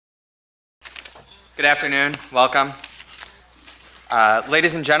Good afternoon. Welcome.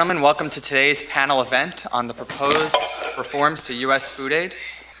 Ladies and gentlemen, welcome to today's panel event on the proposed reforms to U.S. food aid.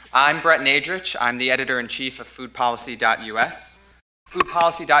 I'm Brett Nadrich. I'm the editor-in-chief of foodpolicy.us.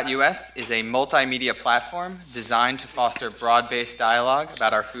 Foodpolicy.us is a multimedia platform designed to foster broad-based dialogue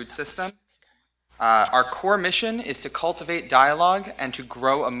about our food system. Our core mission is to cultivate dialogue and to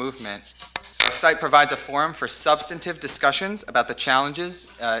grow a movement. Our site provides a forum for substantive discussions about the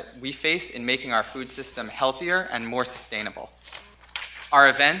challenges we face in making our food system healthier and more sustainable. Our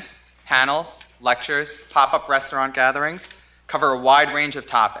events, panels, lectures, pop-up restaurant gatherings cover a wide range of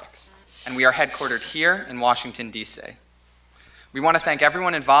topics, and we are headquartered here in Washington, D.C. We want to thank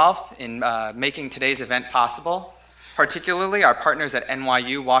everyone involved in making today's event possible, particularly our partners at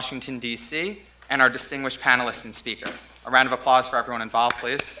NYU Washington, D.C., and our distinguished panelists and speakers. A round of applause for everyone involved,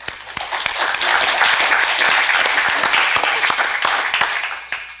 please.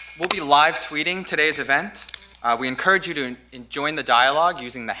 We'll be live tweeting today's event. We encourage you to join the dialogue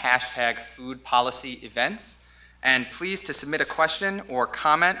using the hashtag #FoodPolicyEvents. And please, to submit a question or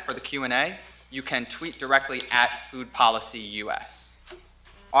comment for the Q&A, you can tweet directly at FoodPolicyUS.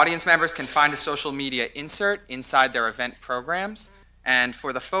 Audience members can find a social media insert inside their event programs. And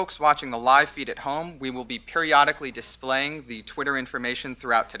for the folks watching the live feed at home, we will be periodically displaying the Twitter information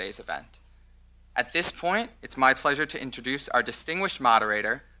throughout today's event. At this point, it's my pleasure to introduce our distinguished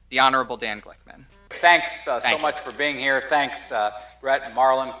moderator, the Honorable Dan Glickman. Thanks so much for being here. Thanks, Brett and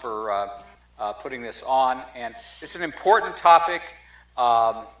Marlon, for putting this on. And it's an important topic,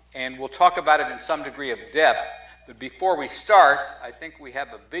 and we'll talk about it in some degree of depth. But before we start, I think we have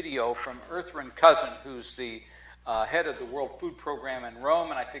a video from Ertharin Cousin, who's the head of the World Food Program in Rome,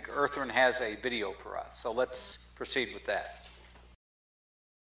 and I think Ertharin has a video for us. So let's proceed with that.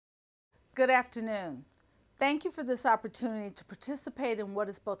 Good afternoon. Thank you for this opportunity to participate in what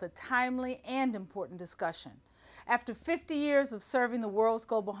is both a timely and important discussion. After 50 years of serving the world's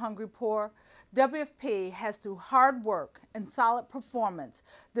global hungry poor, WFP has, through hard work and solid performance,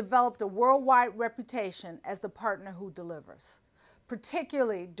 developed a worldwide reputation as the partner who delivers,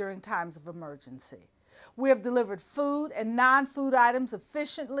 particularly during times of emergency. We have delivered food and non-food items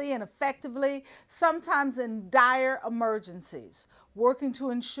efficiently and effectively, sometimes in dire emergencies, working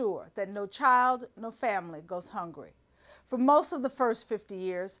to ensure that no child, no family goes hungry. For most of the first 50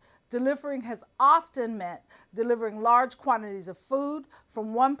 years, delivering has often meant delivering large quantities of food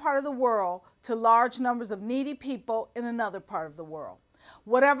from one part of the world to large numbers of needy people in another part of the world.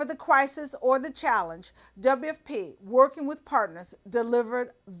 Whatever the crisis or the challenge, WFP, working with partners,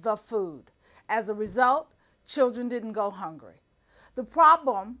 delivered the food. As a result, children didn't go hungry. The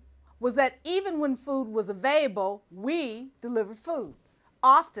problem was that even when food was available, we delivered food,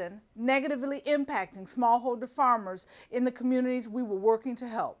 often negatively impacting smallholder farmers in the communities we were working to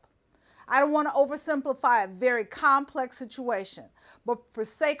help. I don't want to oversimplify a very complex situation, but for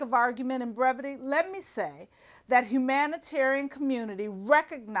sake of argument and brevity, let me say that humanitarian community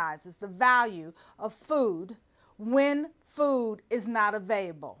recognizes the value of food when food is not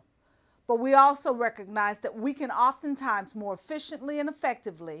available. But we also recognize that we can oftentimes more efficiently and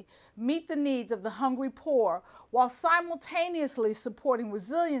effectively meet the needs of the hungry poor while simultaneously supporting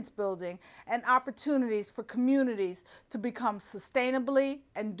resilience building and opportunities for communities to become sustainably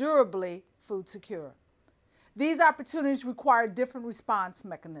and durably food secure. These opportunities require different response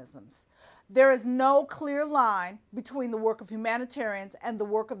mechanisms. There is no clear line between the work of humanitarians and the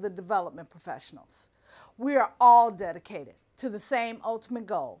work of the development professionals. We are all dedicated to the same ultimate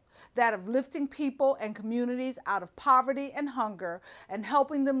goal, that of lifting people and communities out of poverty and hunger and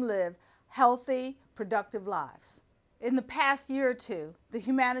helping them live healthy, productive lives. In the past year or two, the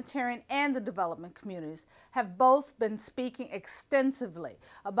humanitarian and the development communities have both been speaking extensively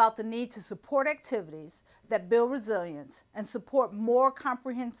about the need to support activities that build resilience and support more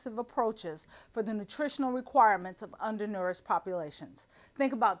comprehensive approaches for the nutritional requirements of undernourished populations.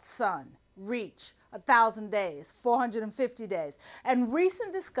 Think about SUN, REACH, 1,000 days, 450 days, and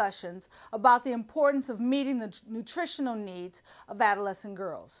recent discussions about the importance of meeting the nutritional needs of adolescent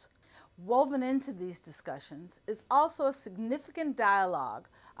girls. Woven into these discussions is also a significant dialogue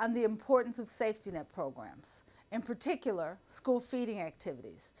on the importance of safety net programs, in particular school feeding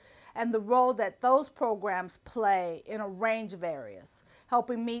activities, and the role that those programs play in a range of areas,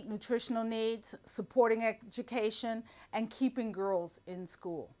 helping meet nutritional needs, supporting education, and keeping girls in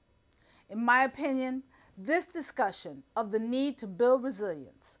school. In my opinion, this discussion of the need to build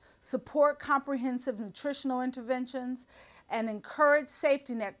resilience, support comprehensive nutritional interventions, and encourage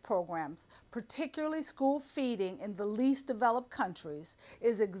safety net programs, particularly school feeding in the least developed countries,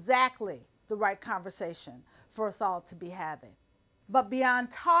 is exactly the right conversation for us all to be having. But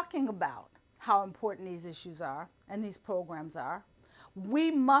beyond talking about how important these issues are and these programs are, we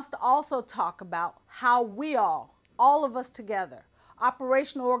must also talk about how we all of us together,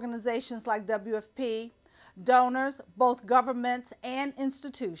 operational organizations like WFP, donors, both governments and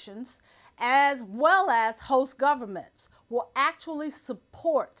institutions, as well as host governments, will actually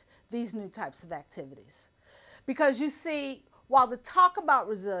support these new types of activities. Because you see, while the talk about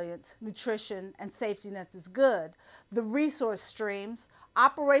resilience, nutrition, and safety nets is good, the resource streams,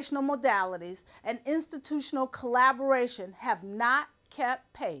 operational modalities, and institutional collaboration have not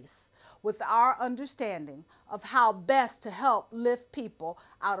kept pace with our understanding of how best to help lift people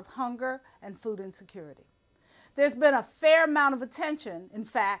out of hunger and food insecurity. There's been a fair amount of attention, in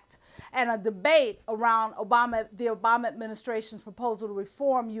fact, and a debate around the Obama administration's proposal to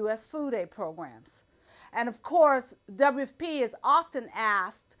reform U.S. food aid programs. And of course, WFP is often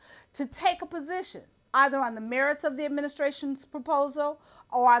asked to take a position, either on the merits of the administration's proposal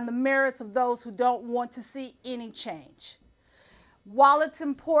or on the merits of those who don't want to see any change. While it's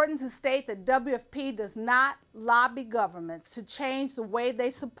important to state that WFP does not lobby governments to change the way they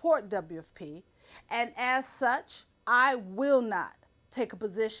support WFP, and as such, I will not take a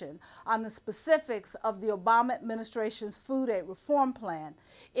position on the specifics of the Obama administration's food aid reform plan,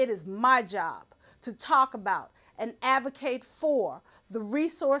 it is my job to talk about and advocate for the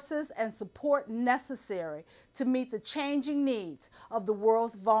resources and support necessary to meet the changing needs of the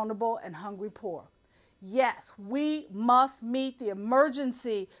world's vulnerable and hungry poor. Yes, we must meet the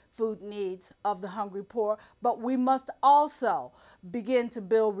emergency food needs of the hungry poor, but we must also begin to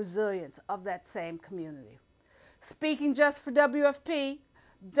build resilience of that same community. Speaking just for WFP,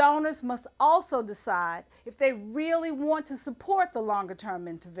 donors must also decide if they really want to support the longer-term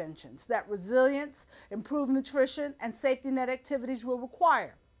interventions that resilience, improved nutrition, and safety net activities will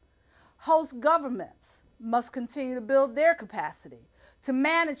require. Host governments must continue to build their capacity to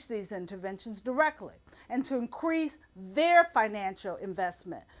manage these interventions directly and to increase their financial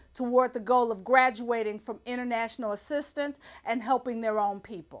investment toward the goal of graduating from international assistance and helping their own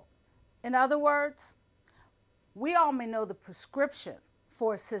people. In other words, we all may know the prescription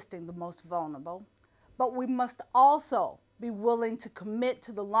for assisting the most vulnerable, but we must also be willing to commit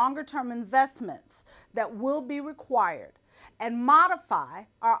to the longer-term investments that will be required and modify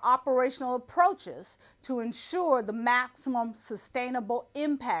our operational approaches to ensure the maximum sustainable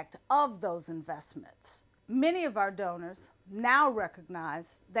impact of those investments. Many of our donors now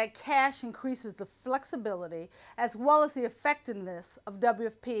recognize that cash increases the flexibility as well as the effectiveness of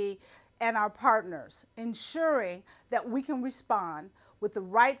WFP and our partners, ensuring that we can respond with the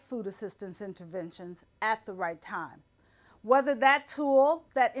right food assistance interventions at the right time. Whether that tool,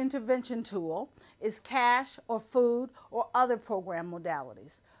 that intervention tool, is cash or food or other program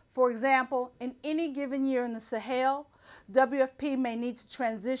modalities. For example, in any given year in the Sahel, WFP may need to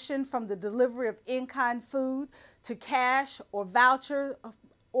transition from the delivery of in-kind food to cash or voucher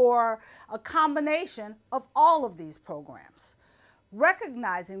or a combination of all of these programs.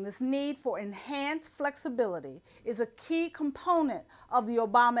 Recognizing this need for enhanced flexibility is a key component of the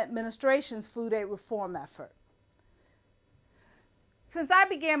Obama administration's food aid reform effort. Since I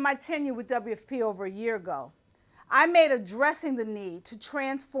began my tenure with WFP over a year ago, I made addressing the need to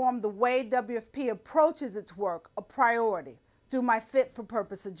transform the way WFP approaches its work a priority through my Fit for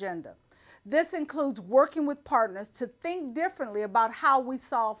Purpose agenda. This includes working with partners to think differently about how we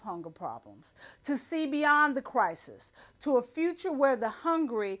solve hunger problems, to see beyond the crisis, to a future where the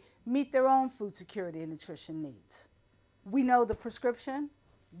hungry meet their own food security and nutrition needs. We know the prescription.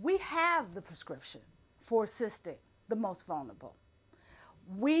 We have the prescription for assisting the most vulnerable.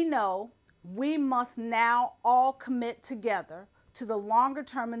 We know we must now all commit together to the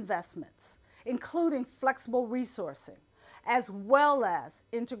longer-term investments, including flexible resourcing, as well as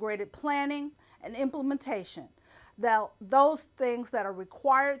integrated planning and implementation, those things that are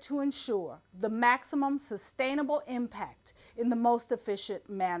required to ensure the maximum sustainable impact in the most efficient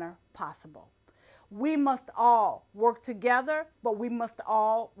manner possible. We must all work together, but we must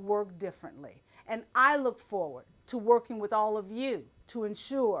all work differently. And I look forward to working with all of you to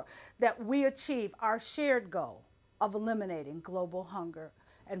ensure that we achieve our shared goal of eliminating global hunger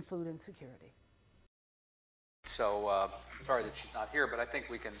and food insecurity. So I'm sorry that she's not here, but I think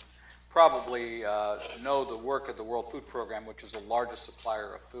we can probably know the work of the World Food Program, which is the largest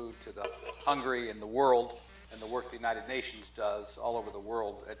supplier of food to the hungry in the world, and the work the United Nations does all over the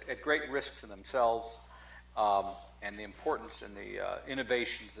world at great risk to themselves, and the importance and the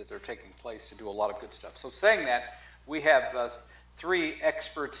innovations that are taking place to do a lot of good stuff. So saying that, we have three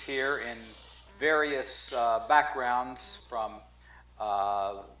experts here in various backgrounds from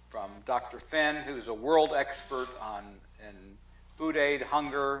Dr. Finn, who's a world expert in food aid,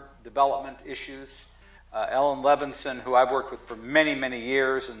 hunger, development issues. Ellen Levinson, who I've worked with for many, many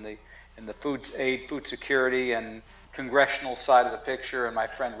years in the food aid, food security, and congressional side of the picture, and my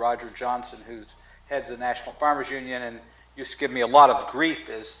friend Roger Johnson, who heads the National Farmers Union and used to give me a lot of grief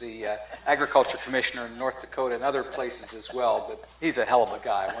as the agriculture commissioner in North Dakota and other places as well, but he's a hell of a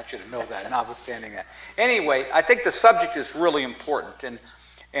guy. I want you to know that, notwithstanding that. Anyway, I think the subject is really important,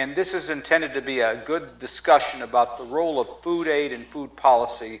 and this is intended to be a good discussion about the role of food aid and food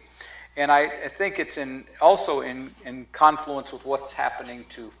policy, and I think it's also in confluence with what's happening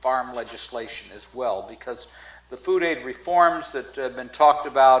to farm legislation as well, because the food aid reforms that have been talked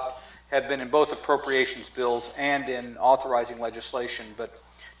about have been in both appropriations bills and in authorizing legislation, but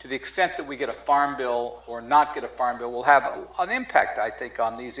to the extent that we get a farm bill or not get a farm bill will have an impact, I think,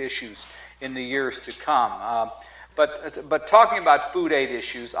 on these issues in the years to come. But talking about food aid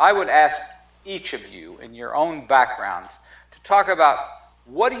issues, I would ask each of you in your own backgrounds to talk about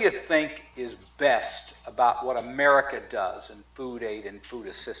what do you think is best about what America does in food aid and food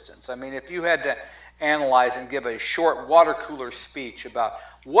assistance? I mean, if you had to analyze and give a short water cooler speech about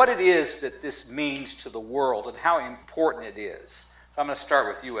what it is that this means to the world and how important it is. So I'm going to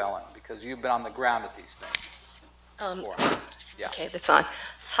start with you, Ellen, because you've been on the ground at these things. Yeah. Okay, that's on.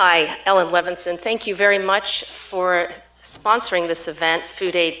 Hi, Ellen Levinson. Thank you very much for sponsoring this event,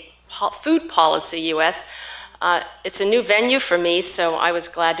 Food Policy US. It's a new venue for me, so I was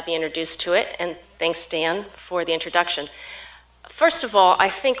glad to be introduced to it, and thanks, Dan, for the introduction. First of all, I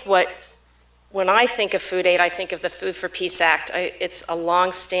think when I think of food aid, I think of the Food for Peace Act. It's a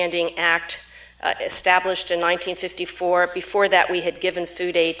long-standing act established in 1954. Before that, we had given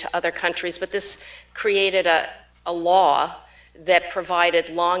food aid to other countries, but this created a law that provided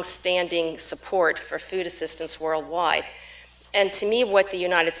long-standing support for food assistance worldwide. And to me, what the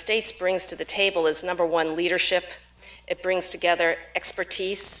United States brings to the table is, number one, leadership. It brings together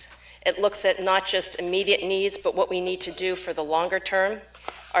expertise. It looks at not just immediate needs, but what we need to do for the longer term.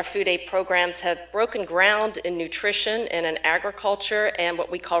 Our food aid programs have broken ground in nutrition and in agriculture and what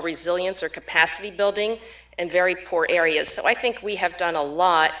we call resilience or capacity building in very poor areas. So I think we have done a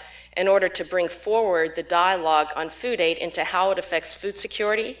lot in order to bring forward the dialogue on food aid into how it affects food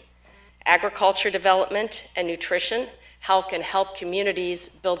security, agriculture development, and nutrition, how it can help communities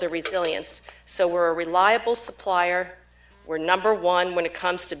build their resilience. So we're a reliable supplier, we're number one when it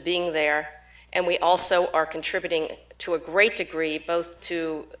comes to being there, and we also are contributing to a great degree both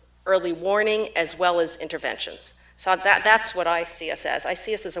to early warning as well as interventions. So that's what I see us as. I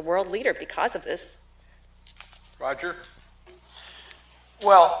see us as a world leader because of this. Roger?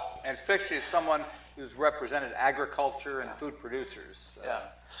 Well, and especially as someone who's represented agriculture and food producers,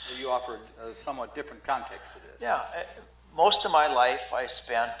 you offer a somewhat different context to this. Yeah, most of my life I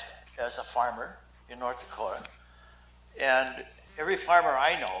spent as a farmer in North Dakota, and every farmer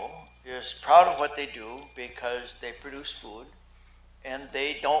I know is proud of what they do because they produce food and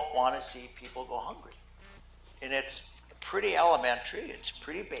they don't want to see people go hungry. And it's pretty elementary, it's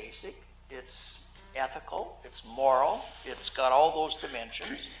pretty basic, it's ethical, it's moral, it's got all those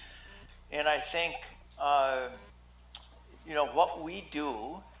dimensions. And I think, what we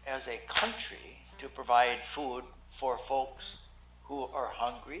do as a country to provide food for folks who are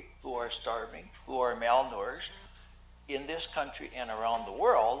hungry, who are starving, who are malnourished, in this country and around the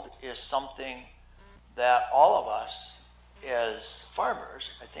world is something that all of us as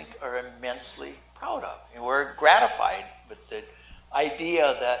farmers, I think, are immensely proud of. And we're gratified with the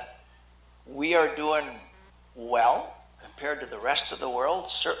idea that we are doing well compared to the rest of the world,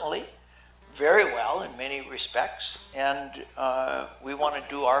 certainly, very well in many respects, and we want to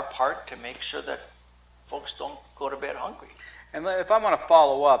do our part to make sure that folks don't go to bed hungry. And if I want to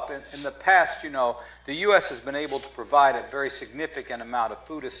follow up, in the past, the U.S. has been able to provide a very significant amount of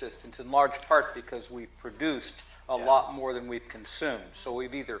food assistance, in large part because we've produced a lot more than we've consumed. So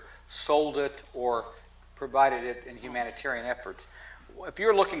we've either sold it or provided it in humanitarian efforts. If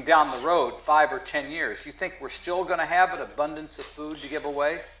you're looking down the road 5 or 10 years, do you think we're still going to have an abundance of food to give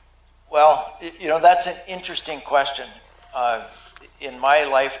away? Well, that's an interesting question. In my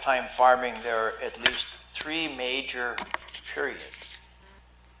lifetime farming, there are at least 3 major periods.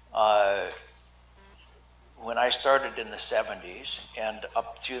 When I started in the 70s and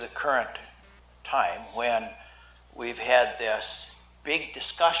up through the current time, when we've had this big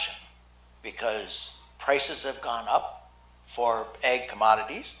discussion because prices have gone up for ag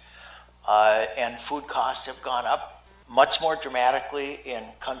commodities and food costs have gone up much more dramatically in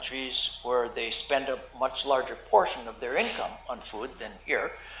countries where they spend a much larger portion of their income on food than here.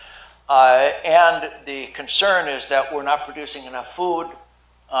 And the concern is that we're not producing enough food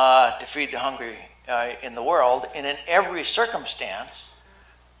to feed the hungry in the world, and in every circumstance,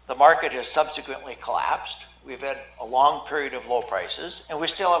 the market has subsequently collapsed. We've had a long period of low prices, and we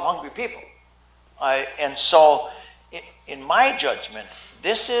still have hungry people. And so, in my judgment,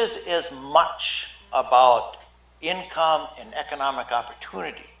 this is as much about income and economic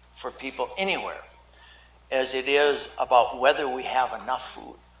opportunity for people anywhere as it is about whether we have enough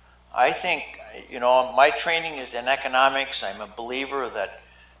food. I think, my training is in economics. I'm a believer that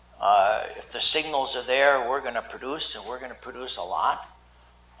if the signals are there, we're going to produce, and we're going to produce a lot.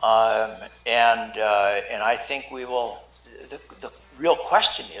 And I think we will. The real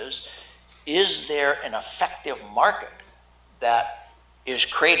question is there an effective market that is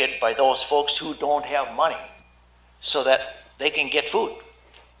created by those folks who don't have money so that they can get food?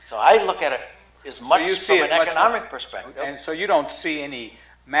 So I look at it as much from an economic perspective. And so you don't see any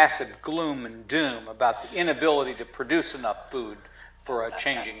massive gloom and doom about the inability to produce enough food for a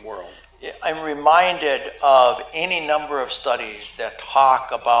changing world. I'm reminded of any number of studies that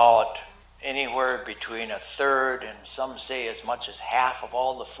talk about anywhere between a third and some say as much as half of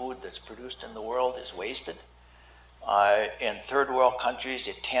all the food that's produced in the world is wasted. In third world countries,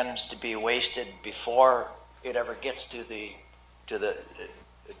 it tends to be wasted before it ever gets to the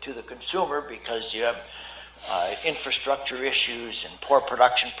consumer, because you have infrastructure issues and poor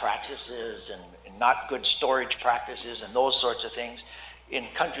production practices and not good storage practices and those sorts of things. In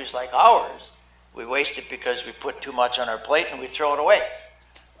countries like ours, we waste it because we put too much on our plate and we throw it away.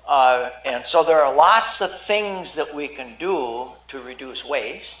 And so there are lots of things that we can do to reduce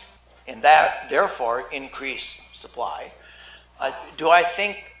waste, and that therefore increase supply. Do I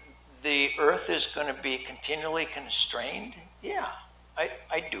think the earth is going to be continually constrained? Yeah,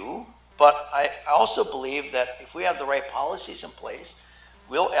 I do. But I also believe that if we have the right policies in place,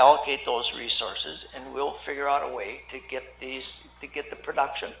 we'll allocate those resources and we'll figure out a way to get the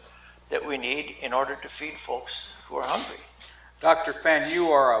production that we need in order to feed folks who are hungry. Dr. Fan,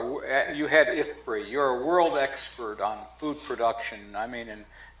 you had IFPRI. You're a world expert on food production. I mean, in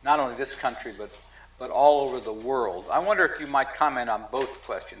not only this country, but all over the world. I wonder if you might comment on both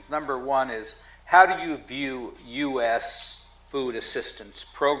questions. Number one is, how do you view U.S. food assistance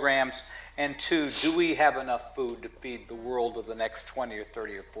programs? And two, do we have enough food to feed the world of the next 20 or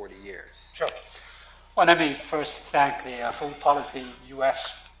 30 or 40 years? Sure. Well, let me first thank the Food Policy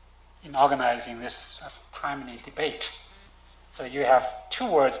U.S. in organizing this timely debate. So you have two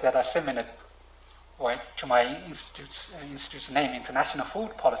words that are similar to my institute's name, International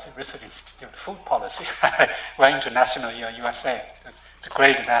Food Policy Research Institute, Food Policy. We're international, you're USA. It's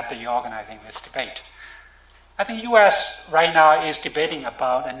great that you're organizing this debate. I think U.S. right now is debating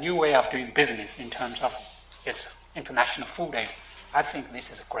about a new way of doing business in terms of its international food aid. I think this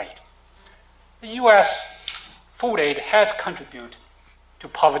is great. The U.S. food aid has contributed to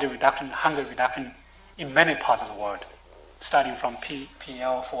poverty reduction, hunger reduction in many parts of the world, starting from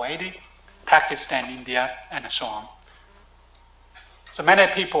PL 480, Pakistan, India, and so on. So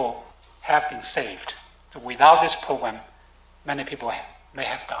many people have been saved. So without this program, many people may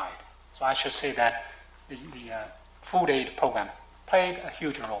have died. So I should say that the food aid program played a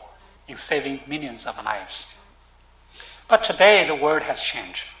huge role in saving millions of lives. But today, the world has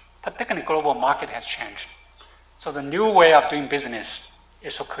changed. Particularly, global market has changed. So the new way of doing business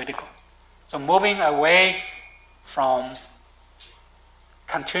is so critical. So moving away from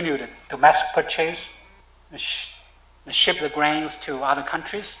continued domestic purchase, ship the grains to other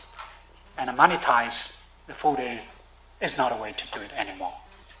countries, and monetize the food aid is not a way to do it anymore.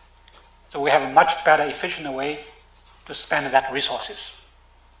 So we have a much better, efficient way to spend that resources,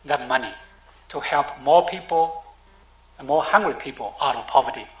 that money, to help more people and more hungry people out of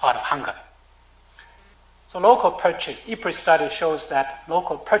poverty, out of hunger. So local purchase, IFPRI study shows that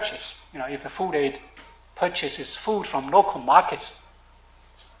local purchase, if the food aid purchases food from local markets,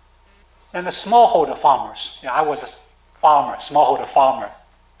 then the smallholder farmers, I was a farmer, smallholder farmer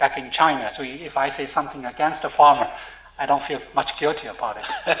back in China, so if I say something against a farmer, I don't feel much guilty about it.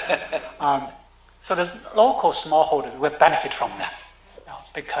 So the local smallholders will benefit from that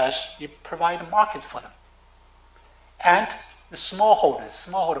because you provide markets for them. And the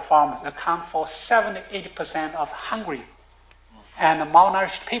smallholder farmers account for 70–80% of hungry and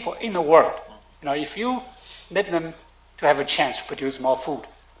malnourished people in the world. If you let them to have a chance to produce more food,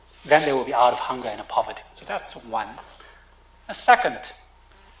 then they will be out of hunger and poverty. So that's one. And second,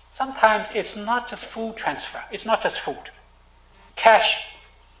 sometimes it's not just food transfer. It's not just food. Cash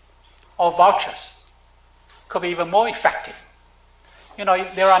or vouchers could be even more effective.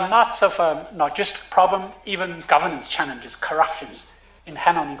 There are lots of not just problem, even governance challenges, corruptions in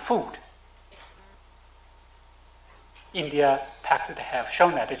handling food. India, Pakistan have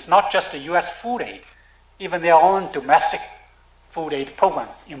shown that it's not just the US food aid, even their own domestic food aid program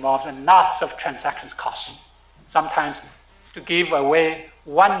involves lots of transactions costs. Sometimes to give away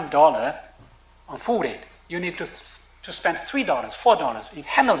 $1 on food aid, you need to spend $3, $4 in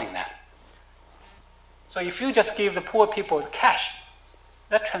handling that. So if you just give the poor people cash,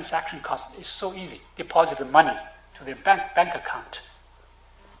 that transaction cost is so easy. Deposit the money to their bank account.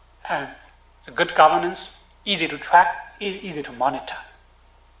 And the good governance, easy to track, easy to monitor.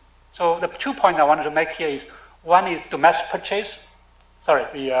 So the 2 points I wanted to make here is, one is domestic purchase,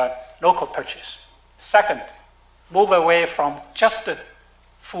 the local purchase. Second, move away from just the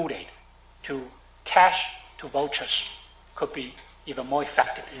food aid to cash, to vouchers, could be even more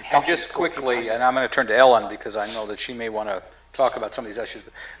effective in helping. And just quickly, and I'm going to turn to Ellen because I know that she may want to talk about some of these issues.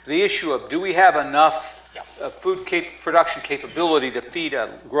 The issue of, do we have enough food production capability to feed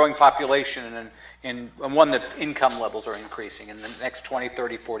a growing population and one that income levels are increasing in the next 20,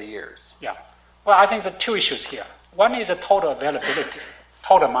 30, 40 years? Yeah. Well, I think there are two issues here. One is the total availability,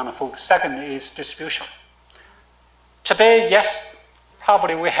 total amount of food. Second is distribution. Today, yes,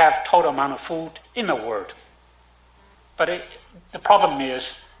 probably we have total amount of food in the world. But the problem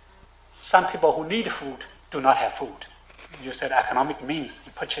is some people who need food do not have food. You said economic means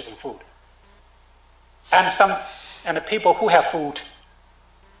in purchasing food. And the people who have food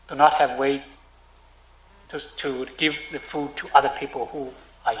do not have way to give the food to other people who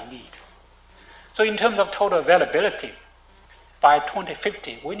are in need. So in terms of total availability, by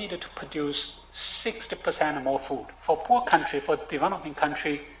 2050, we needed to produce 60% more food. For poor country, for developing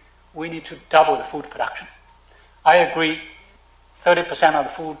country, we need to double the food production. I agree, 30% of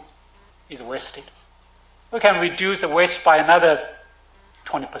the food is wasted. We can reduce the waste by another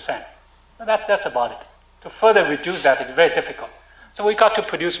 20%. That's about it. To further reduce that is very difficult. So we got to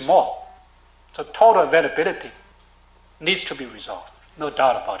produce more. So total availability needs to be resolved, no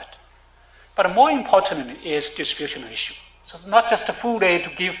doubt about it. But more importantly is distribution issue. So it's not just a food aid to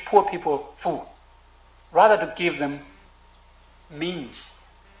give poor people food, rather to give them means,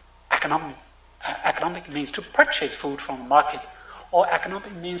 economic means to purchase food from the market, or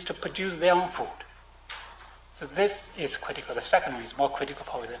economic means to produce their own food. So this is critical. The second one is more critical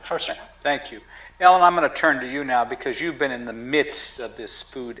probably than the first one. Thank you. Ellen, I'm going to turn to you now because you've been in the midst of this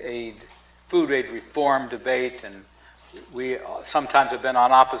food aid reform debate, and we sometimes have been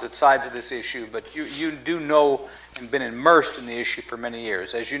on opposite sides of this issue, but you do know and been immersed in the issue for many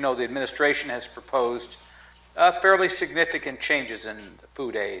years. As you know, the administration has proposed fairly significant changes in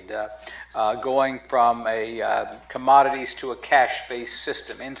food aid, going from a commodities to a cash-based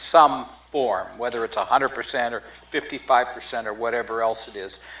system in some form, whether it's 100% or 55% or whatever else it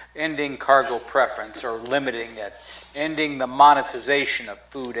is, ending cargo preference or limiting it, ending the monetization of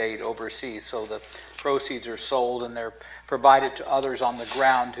food aid overseas so the proceeds are sold and they're provided to others on the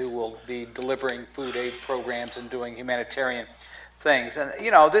ground who will be delivering food aid programs and doing humanitarian things. And,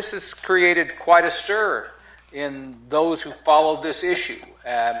 you know, this has created quite a stir in those who follow this issue.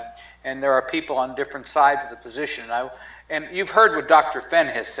 And there are people on different sides of the position. And you've heard what Dr. Fenn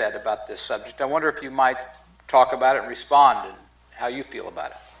has said about this subject. I wonder if you might talk about it and respond and how you feel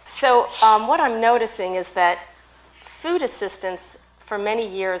about it. So what I'm noticing is that food assistance for many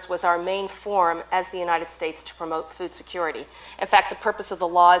years was our main form as the United States to promote food security. In fact, the purpose of the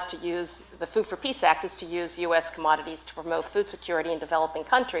law is to use, the Food for Peace Act is to use US commodities to promote food security in developing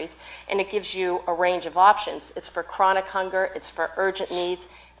countries, and it gives you a range of options. It's for chronic hunger, it's for urgent needs,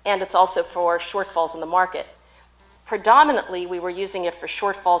 and it's also for shortfalls in the market. Predominantly, we were using it for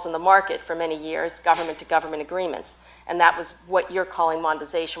shortfalls in the market for many years, government-to-government agreements. And that was what you're calling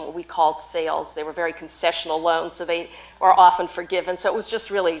monetization, what we called sales. They were very concessional loans, so they were often forgiven. So it was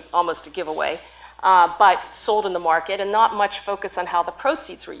just really almost a giveaway, but sold in the market and not much focus on how the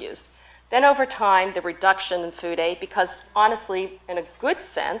proceeds were used. Then over time, the reduction in food aid, because honestly, in a good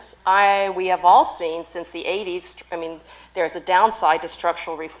sense, we have all seen since the 80s, I mean, there's a downside to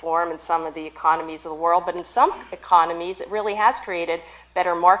structural reform in some of the economies of the world, but in some economies, it really has created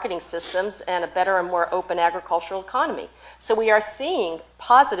better marketing systems and a better and more open agricultural economy. So we are seeing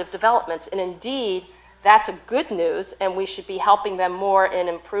positive developments, and indeed, that's a good news, and we should be helping them more in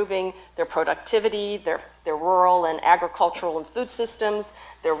improving their productivity, their rural and agricultural and food systems,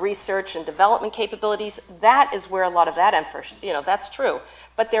 their research and development capabilities. That is where a lot of that emphasis, that's true.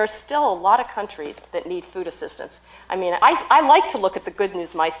 But there are still a lot of countries that need food assistance. I mean, I like to look at the good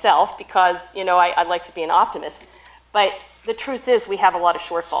news myself because, I like to be an optimist. But the truth is we have a lot of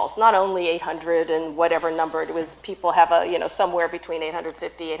shortfalls, not only 800 and whatever number it was, people have somewhere between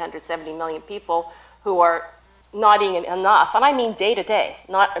 850, 870 million people who are not eating enough, and I mean day to day,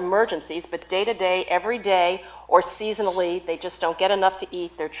 not emergencies, but day to day, every day, or seasonally, they just don't get enough to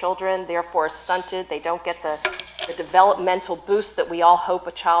eat. Their children, therefore, are stunted. They don't get the developmental boost that we all hope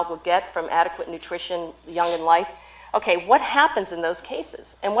a child will get from adequate nutrition young in life. Okay, what happens in those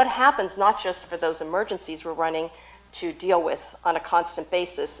cases? And what happens not just for those emergencies we're running to deal with on a constant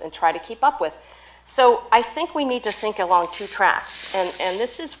basis and try to keep up with? So I think we need to think along two tracks, and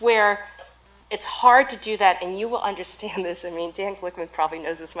this is where it's hard to do that, and you will understand this. I mean, Dan Glickman probably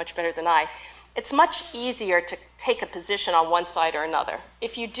knows this much better than I. It's much easier to take a position on one side or another.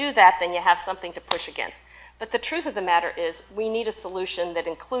 If you do that, then you have something to push against. But the truth of the matter is we need a solution that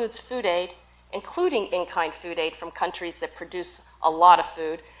includes food aid, including in-kind food aid from countries that produce a lot of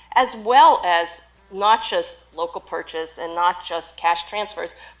food, as well as not just local purchase and not just cash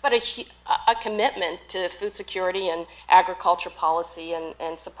transfers, but a commitment to food security and agriculture policy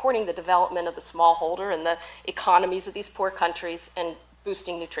and supporting the development of the smallholder and the economies of these poor countries and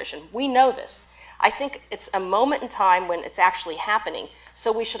boosting nutrition. We know this. I think it's a moment in time when it's actually happening,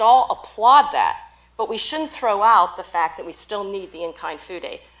 so we should all applaud that, but we shouldn't throw out the fact that we still need the in-kind food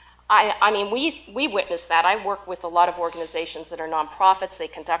aid. I mean, we witnessed that. I work with a lot of organizations that are nonprofits. They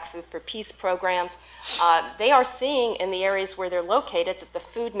conduct food for peace programs. They are seeing in the areas where they're located that the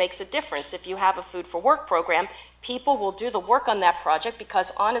food makes a difference. If you have a food for work program, people will do the work on that project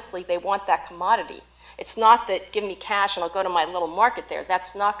because honestly, they want that commodity. It's not that give me cash and I'll go to my little market there.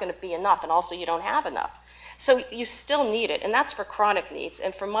 That's not going to be enough, and also you don't have enough. So you still need it, and that's for chronic needs.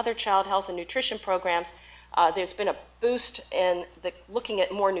 And for mother-child health and nutrition programs, there's been a boost in looking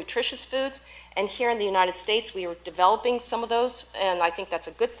at more nutritious foods, and here in the United States we are developing some of those, and I think that's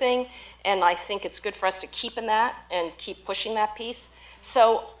a good thing, and I think it's good for us to keep in that and keep pushing that piece.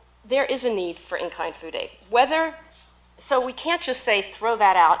 So there is a need for in-kind food aid. So we can't just say throw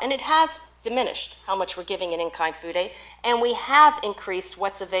that out, and it has diminished how much we're giving in in-kind food aid, and we have increased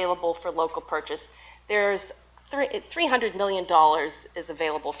what's available for local purchase. There's $300 million is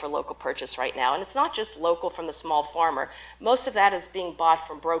available for local purchase right now, and it's not just local from the small farmer. Most of that is being bought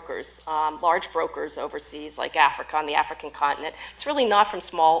from brokers, large brokers overseas, like Africa, on the African continent. It's really not from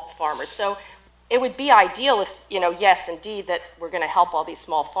small farmers. So it would be ideal if, yes, indeed, that we're going to help all these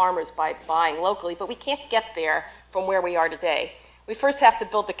small farmers by buying locally, but we can't get there from where we are today. We first have to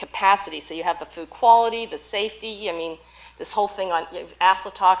build the capacity, so you have the food quality, the safety, I mean, this whole thing on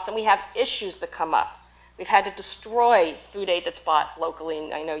aflatoxin, and we have issues that come up. We've had to destroy food aid that's bought locally,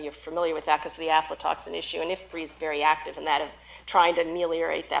 and I know you're familiar with that because of the aflatoxin issue, and IFPRI is very active in that, of trying to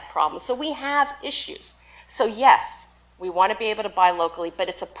ameliorate that problem. So we have issues. So yes, we want to be able to buy locally, but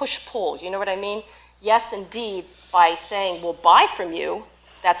it's a push-pull, you know what I mean? Yes, indeed, by saying we'll buy from you,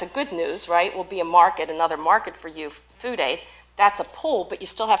 that's a good news, right? We'll be a market, another market for you, food aid. That's a pull, but you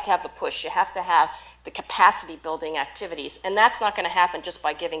still have to have the push. You have to have the capacity building activities, and that's not going to happen just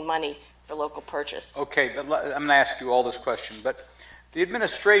by giving money for local purchase. Okay, but I'm going to ask you all this question, but the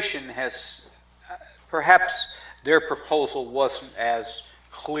administration has, perhaps their proposal wasn't as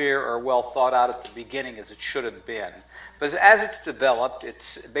clear or well thought out at the beginning as it should have been. But as it's developed,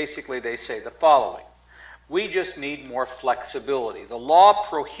 it's basically they say the following: we just need more flexibility. The law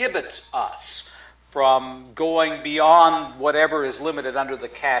prohibits us from going beyond whatever is limited under the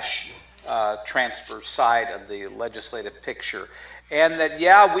cash transfer side of the legislative picture. And that,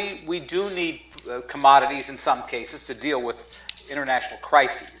 yeah, we do need commodities in some cases to deal with international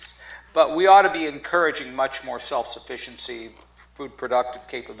crises. But we ought to be encouraging much more self-sufficiency, food productive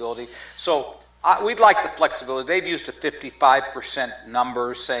capability. So we'd like the flexibility. They've used a 55%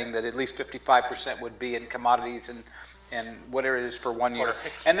 number, saying that at least 55% would be in commodities and whatever it is for 1 year.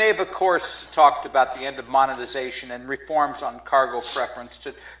 And they've, of course, talked about the end of monetization and reforms on cargo preference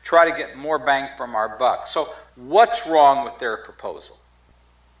to try to get more bang from our buck. So what's wrong with their proposal?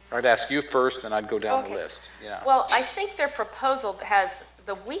 I'd ask you first, then I'd go down the list. Yeah. Well, I think their proposal has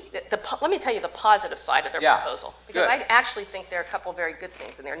let me tell you the positive side of their proposal, because I actually think there are a couple of very good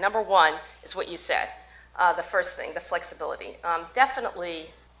things in there. Number one is what you said, the first thing, the flexibility. Definitely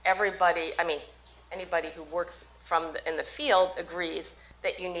everybody, I mean, anybody who works in the field agrees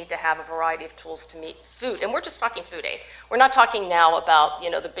that you need to have a variety of tools to meet food. And we're just talking food aid. We're not talking now about,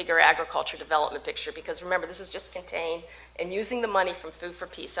 the bigger agriculture development picture, because remember, this is just contained and using the money from Food for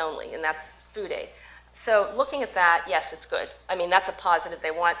Peace only, and that's food aid. So looking at that, yes, it's good. I mean, that's a positive.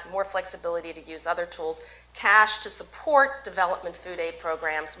 They want more flexibility to use other tools, cash to support development food aid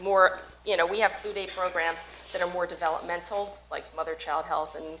programs, more, we have food aid programs that are more developmental, like mother-child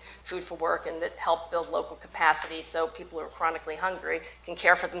health and food for work, and that help build local capacity so people who are chronically hungry can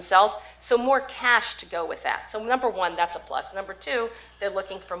care for themselves. So more cash to go with that. So number one, that's a plus. Number two, they're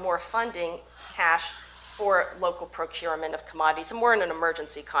looking for more funding, cash, for local procurement of commodities, and we're in an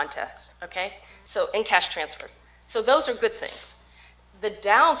emergency context, okay? So, in cash transfers. So those are good things. The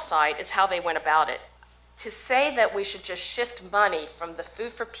downside is how they went about it. To say that we should just shift money from the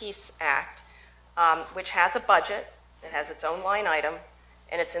Food for Peace Act, which has a budget, it has its own line item,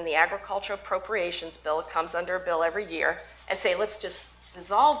 and it's in the Agricultural Appropriations Bill, it comes under a bill every year, and say, let's just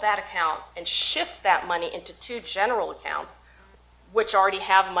dissolve that account and shift that money into two general accounts, which already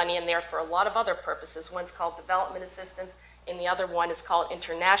have money in there for a lot of other purposes. One's called Development Assistance, and the other one is called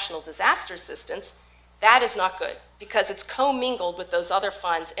International Disaster Assistance. That is not good, because it's commingled with those other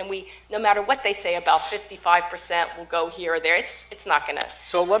funds, and we, no matter what they say about 55% will go here or there, it's not gonna.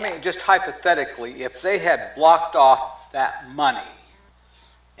 So let me just hypothetically, if they had blocked off that money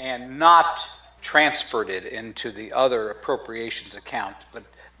and not transferred it into the other appropriations account, but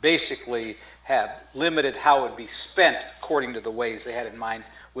basically have limited how it would be spent according to the ways they had in mind,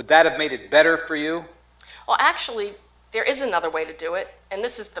 would that have made it better for you? Well, actually, there is another way to do it, and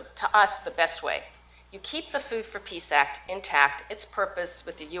this is, to us, the best way. You keep the Food for Peace Act intact, its purpose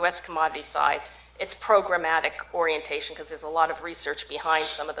with the U.S. commodity side, its programmatic orientation, because there's a lot of research behind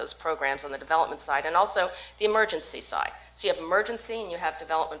some of those programs on the development side, and also the emergency side. So you have emergency and you have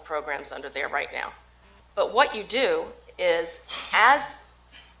development programs under there right now. But what you do is, as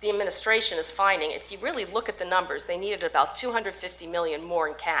the administration is finding, if you really look at the numbers, they needed about $250 million more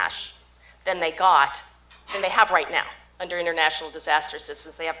in cash than they have right now. Under International Disaster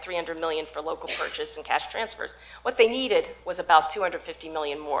Assistance, they have $300 million for local purchase and cash transfers. What they needed was about $250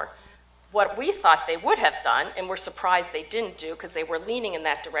 million more. What we thought they would have done, and we're surprised they didn't do because they were leaning in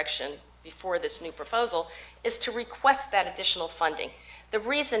that direction before this new proposal, is to request that additional funding. The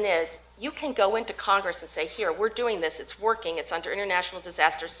reason is, you can go into Congress and say, here, we're doing this, it's working, it's under International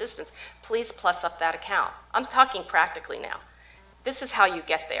Disaster Assistance, please plus up that account. I'm talking practically now. This is how you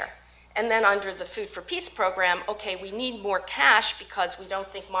get there. And then under the Food for Peace program, okay, we need more cash because we don't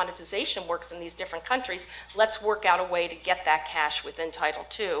think monetization works in these different countries. Let's work out a way to get that cash within Title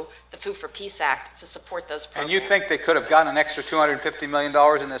II, the Food for Peace Act, to support those programs. And you think they could have gotten an extra $250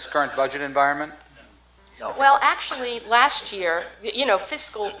 million in this current budget environment? No. Well, actually, last year, you know,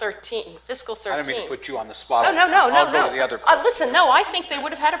 fiscal 13. I don't mean to put you on the spot. Oh, no. I'll go to the other part. Listen, no, I think they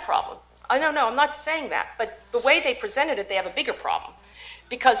would have had a problem. No, I'm not saying that. But the way they presented it, they have a bigger problem.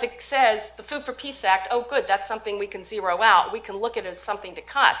 Because it says, the Food for Peace Act, oh good, that's something we can zero out. We can look at it as something to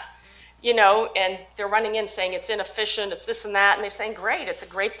cut, you know, and they're running in saying it's inefficient, it's this and that, and they're saying, great, it's a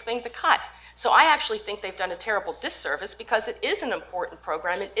great thing to cut. So I actually think they've done a terrible disservice because it is an important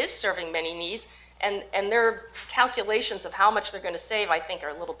program, it is serving many needs, and their calculations of how much they're going to save, I think, are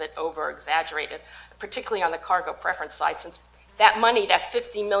a little bit over-exaggerated, particularly on the cargo preference side, since that money, that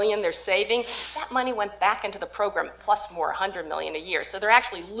 $50 million they're saving, that money went back into the program plus more, $100 million a year. So they're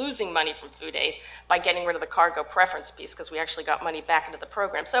actually losing money from food aid by getting rid of the cargo preference piece because we actually got money back into the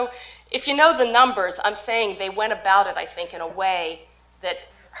program. So if you know the numbers, I'm saying they went about it, I think, in a way that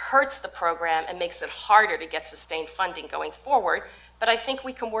hurts the program and makes it harder to get sustained funding going forward. But I think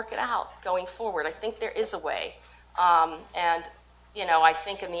we can work it out going forward. I think there is a way. And you know, I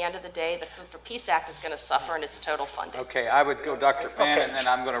think in the end of the day, the Food for Peace Act is going to suffer in its total funding. Okay, I would go Dr. Pan, and then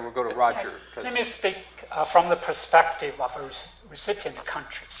I'm going to go to Roger. Let me speak from the perspective of recipient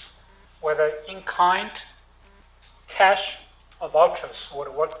countries, whether in-kind, cash, or vouchers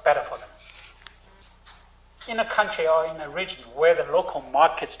would work better for them. In a country or in a region where the local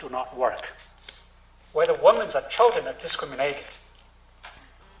markets do not work, where the women and children are discriminated,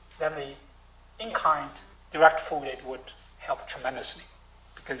 then the in-kind direct food aid would help tremendously,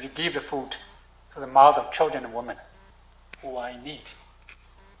 because you give the food to the mouth of children and women who are in need,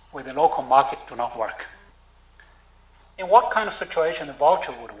 where the local markets do not work. In what kind of situation the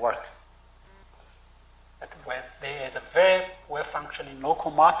voucher would work? That where there is a very well-functioning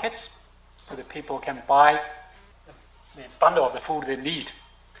local markets, so that people can buy the bundle of the food they need.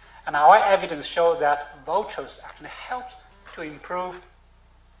 And our evidence shows that vouchers actually help to improve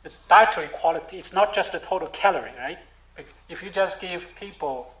the dietary quality. It's not just the total calorie, right? If you just give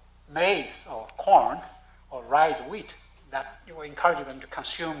people maize or corn or rice, wheat, that you will encourage them to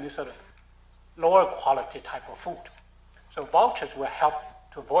consume this sort of lower quality type of food. So vouchers will help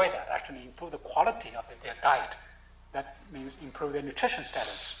to avoid that, actually improve the quality of their diet. That means improve their nutrition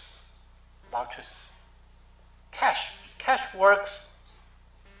status. Vouchers. Cash. Cash works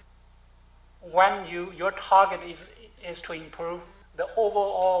when your target is to improve the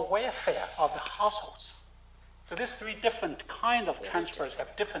overall welfare of the households. So these three different kinds of transfers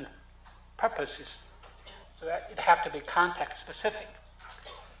have different purposes. So it has to be context specific.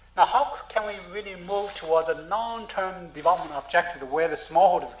 Now, how can we really move towards a long-term development objective where the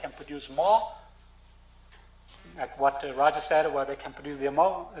smallholders can produce more like what Roger said, where they can produce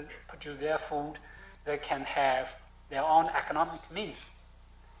their food, they can have their own economic means.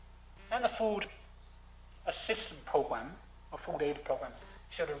 And the food assistance program, or food aid program,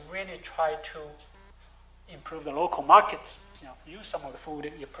 should really try to improve the local markets. Use some of the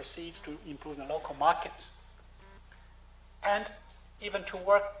food proceeds to improve the local markets. And even to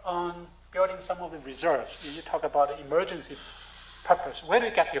work on building some of the reserves. You talk about emergency purpose. Where do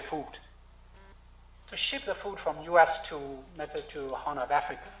you get your food? To ship the food from US to, let's say, to Horn of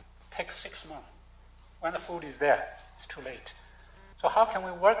Africa, takes 6 months. When the food is there, it's too late. So how can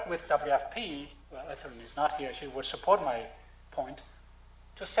we work with WFP? Well, Ertharin is not here. She would support my point,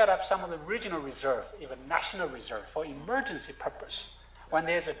 to set up some of the regional reserve, even national reserve, for emergency purpose. When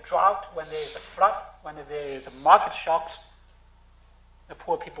there's a drought, when there's a flood, when there is a market shocks, the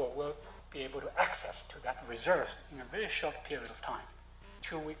poor people will be able to access to that reserve in a very short period of time.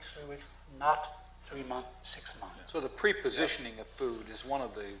 2 weeks, 3 weeks, not 3 months, 6 months. So the pre-positioning of food is one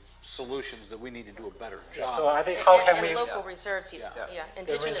of the solutions that we need to do a better job. So I think how can we... local reserves,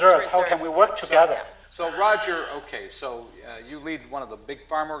 indigenous reserves, how can we work together? So Roger, okay, so you lead one of the big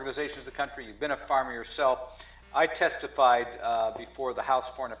farm organizations in the country. You've been a farmer yourself. I testified before the House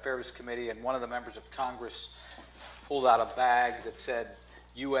Foreign Affairs Committee, and one of the members of Congress pulled out a bag that said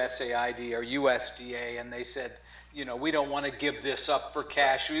USAID or USDA, and they said, we don't want to give this up for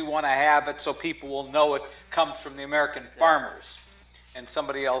cash. We want to have it so people will know it comes from the American farmers. And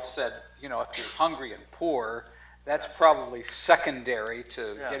somebody else said, if you're hungry and poor, that's probably secondary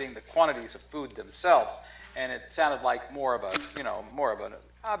to getting the quantities of food themselves. And it sounded like more of an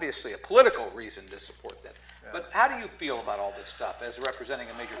obviously a political reason to support that. Yeah. But how do you feel about all this stuff as representing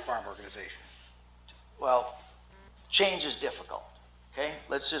a major farm organization? Well, change is difficult, okay?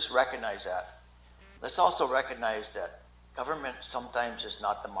 Let's just recognize that. Let's also recognize that government sometimes is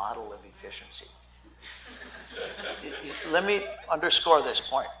not the model of efficiency. Let me underscore this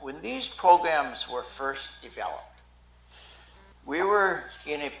point. When these programs were first developed, we were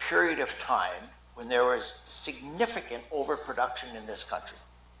in a period of time when there was significant overproduction in this country.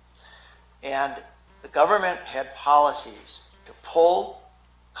 And the government had policies to pull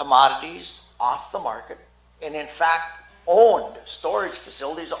commodities off the market and in fact owned storage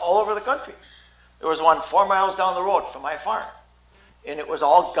facilities all over the country. There was one 4 miles down the road from my farm, and it was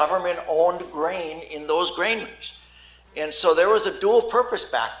all government-owned grain in those granaries. And so there was a dual purpose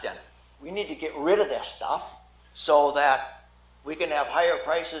back then. We need to get rid of this stuff so that we can have higher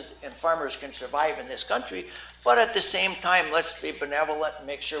prices and farmers can survive in this country, but at the same time, let's be benevolent and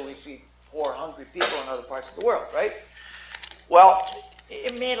make sure we feed poor, hungry people in other parts of the world, right? Well,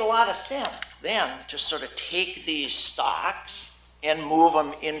 it made a lot of sense then to sort of take these stocks and move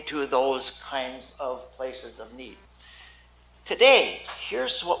them into those kinds of places of need. Today,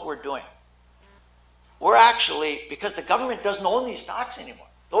 here's what we're doing. We're actually, because the government doesn't own these stocks anymore.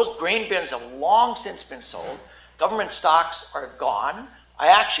 Those grain bins have long since been sold. Government stocks are gone. I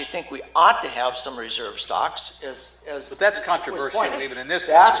actually think we ought to have some reserve stocks but that's controversial even in this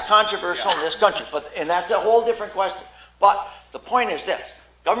country. That's controversial in this country, and that's a whole different question. But the point is this,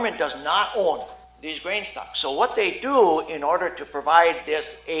 government does not own these grain stocks. So what they do in order to provide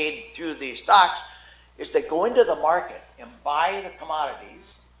this aid through these stocks is they go into the market and buy the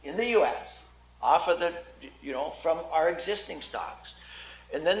commodities in the US off of the, from our existing stocks.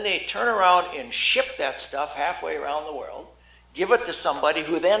 And then they turn around and ship that stuff halfway around the world, give it to somebody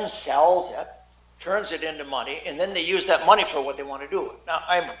who then sells it, turns it into money, and then they use that money for what they want to do. Now,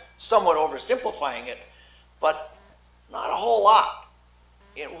 I'm somewhat oversimplifying it, but not a whole lot.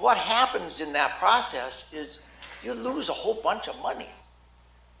 And what happens in that process is you lose a whole bunch of money.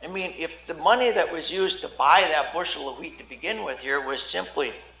 I mean, if the money that was used to buy that bushel of wheat to begin with here was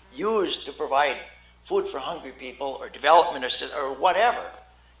simply used to provide food for hungry people or development or whatever,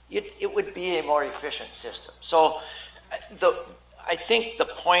 it would be a more efficient system. So I think the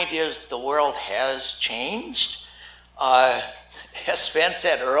point is the world has changed. As Sven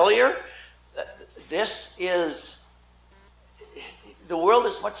said earlier, the world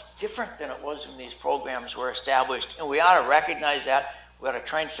is much different than it was when these programs were established, and we ought to recognize that. We ought to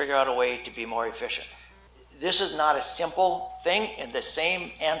try and figure out a way to be more efficient. This is not a simple thing, and the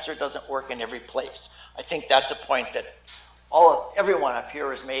same answer doesn't work in every place. I think that's a point that everyone up here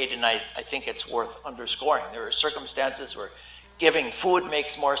has made, and I think it's worth underscoring. There are circumstances where giving food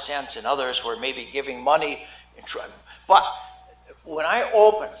makes more sense, and others where maybe giving money. But when I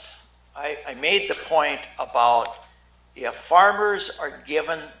opened, I made the point about if farmers are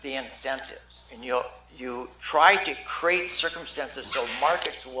given the incentives and you try to create circumstances so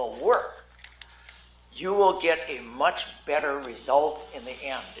markets will work, you will get a much better result in the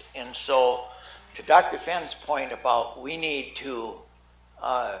end. And so to Dr. Fenn's point about we need to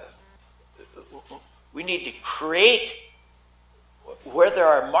create where there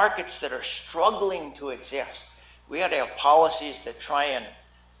are markets that are struggling to exist. We had to have policies that try and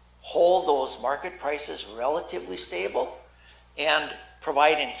hold those market prices relatively stable and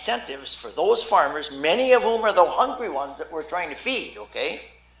provide incentives for those farmers, many of whom are the hungry ones that we're trying to feed, okay,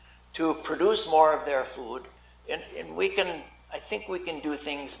 to produce more of their food. And we can, I think we can do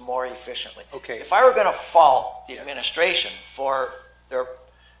things more efficiently. Okay. If I were going to fault the administration for the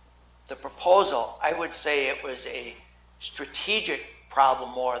proposal, I would say it was a strategic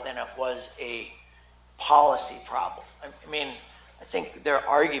problem more than it was a policy problem. I mean, I think their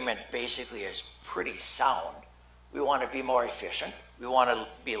argument basically is pretty sound. We want to be more efficient. We want to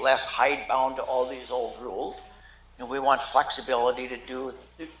be less hidebound to all these old rules. And we want flexibility to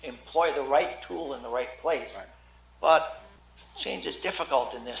employ the right tool in the right place. Right. But change is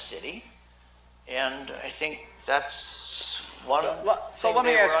difficult in this city. And I think that's one So let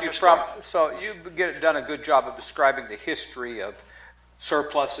me ask you, so you've done a good job of describing the history of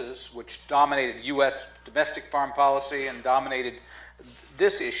surpluses, which dominated U.S. domestic farm policy and dominated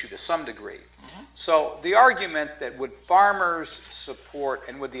this issue to some degree. Mm-hmm. So the argument that would farmers support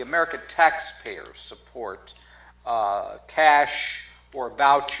and would the American taxpayers support cash or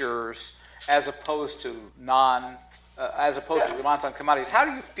vouchers as opposed to reliance on commodities. How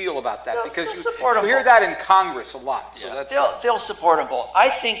do you feel about that? Because you hear that in Congress a lot. So yeah, they'll support them both. I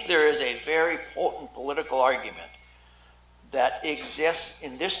think there is a very potent political argument that exists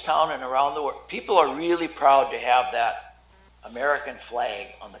in this town and around the world. People are really proud to have that American flag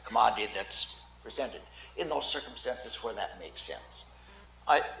on the commodity that's presented in those circumstances where that makes sense.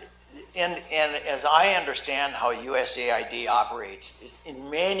 And as I understand how USAID operates, is in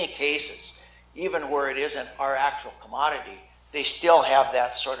many cases, even where it isn't our actual commodity, they still have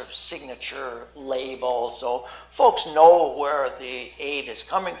that sort of signature label, so folks know where the aid is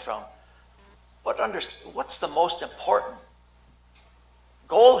coming from. But what's the most important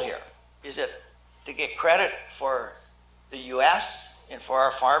goal here? Is it to get credit for the U.S. and for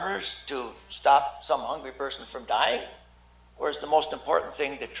our farmers to stop some hungry person from dying? Or is the most important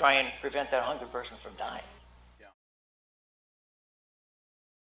thing to try and prevent that hungry person from dying?